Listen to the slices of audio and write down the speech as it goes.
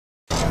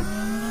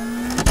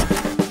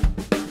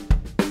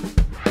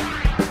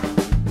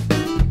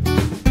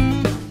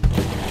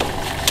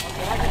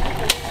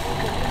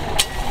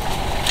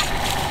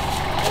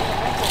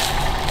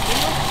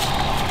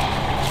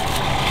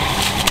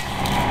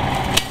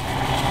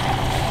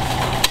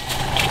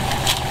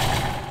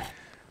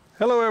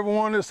Hello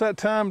everyone, it's that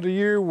time of the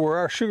year where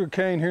our sugar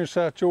cane here in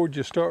South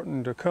Georgia is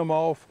starting to come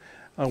off.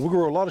 We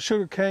grow a lot of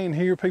sugar cane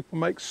here. People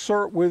make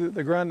syrup with it,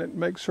 they grind it and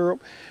make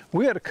syrup.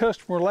 We had a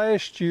customer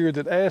last year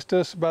that asked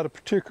us about a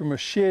particular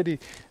machete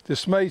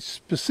that's made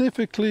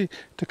specifically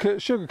to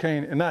cut sugar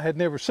cane, and I had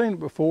never seen it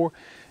before.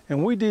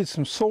 And we did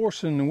some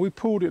sourcing and we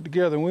pulled it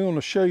together, and we want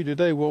to show you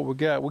today what we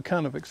got. We're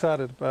kind of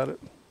excited about it.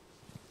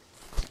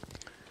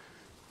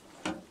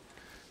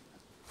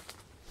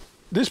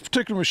 This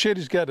particular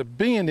machete's got a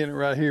bend in it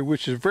right here,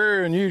 which is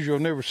very unusual.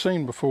 I've never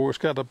seen before. It's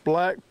got a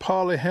black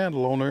poly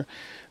handle on there.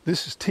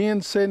 This is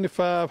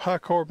 1075 high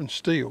carbon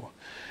steel.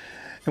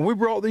 And we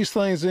brought these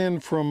things in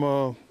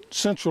from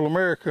Central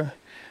America.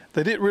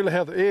 They didn't really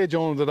have the edge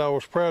on them that I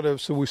was proud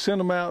of, so we sent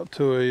them out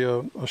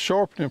to a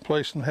sharpening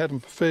place and had them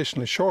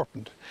professionally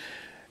sharpened.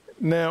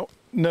 Now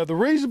the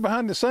reason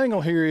behind this angle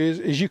here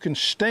is you can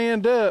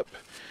stand up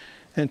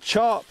and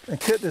chop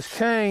and cut this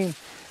cane,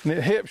 and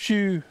it helps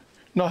you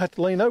not have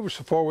to lean over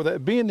so far with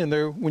that bend in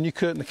there when you're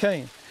cutting the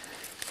cane.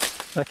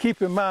 Now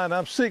keep in mind,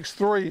 I'm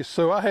 6'3",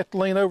 so I have to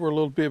lean over a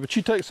little bit, but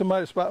you take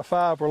somebody that's about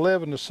 5 or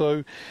 11 or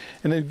so,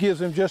 and it gives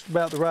them just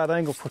about the right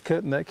angle for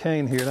cutting that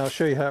cane here, and I'll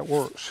show you how it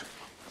works.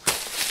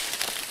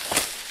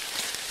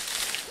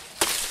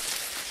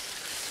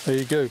 There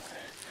you go.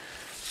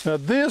 Now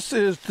this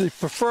is the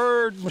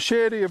preferred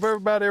machete of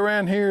everybody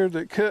around here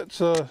that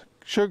cuts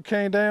sugar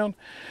cane down.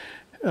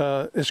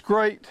 It's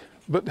great.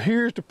 But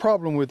here's the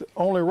problem with it.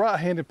 Only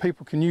right-handed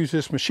people can use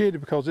this machete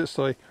because it's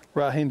a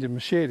right-handed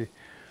machete.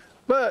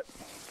 But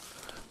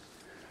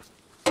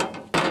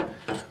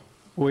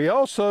we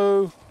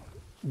also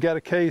got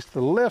a case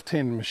the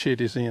left-handed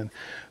machetes in.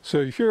 So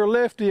if you're a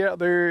lefty out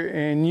there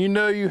and you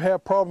know you have a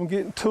problem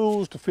getting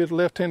tools to fit a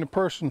left-handed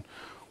person,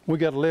 we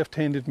got a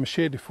left-handed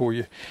machete for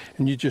you.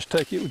 And you just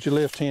take it with your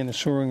left hand and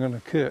swing on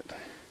the cut.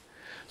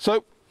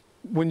 So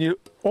when you're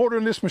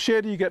ordering this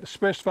machete, you got to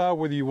specify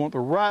whether you want the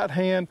right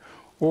hand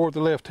or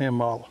the left-hand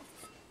model.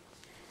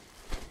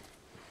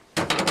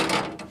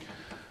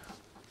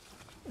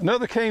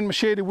 Another cane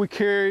machete we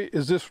carry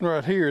is this one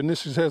right here, and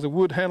this has a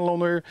wood handle on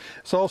there.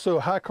 It's also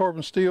a high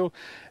carbon steel.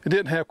 It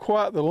didn't have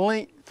quite the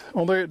length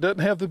on there. It doesn't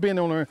have the bend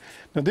on there.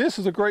 Now this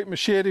is a great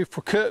machete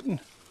for cutting,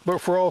 but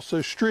for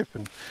also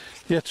stripping.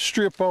 You have to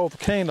strip all the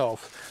cane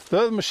off. The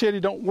other machete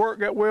don't work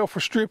that well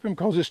for stripping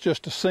because it's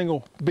just a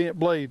single bent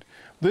blade.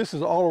 This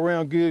is all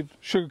around good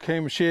sugar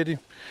cane machete.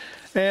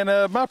 And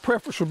my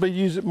preference would be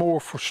use it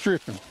more for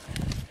stripping.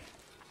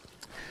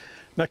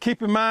 Now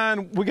keep in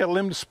mind, we got a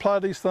limited supply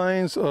of these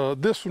things.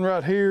 This one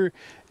right here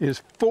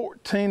is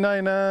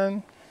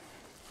 $14.99.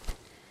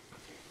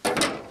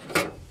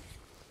 Let's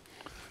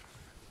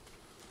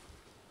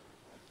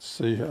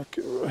see how I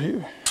get right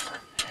here.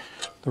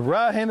 The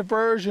right-handed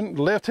version,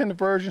 the left-handed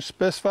version,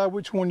 specify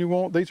which one you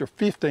want. These are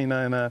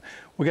 $15.99.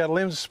 We got a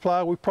limited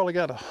supply. We probably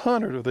got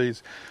 100 of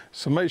these.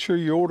 So make sure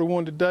you order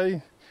one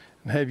today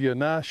and have you a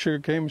nice sugar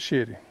cane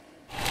machete.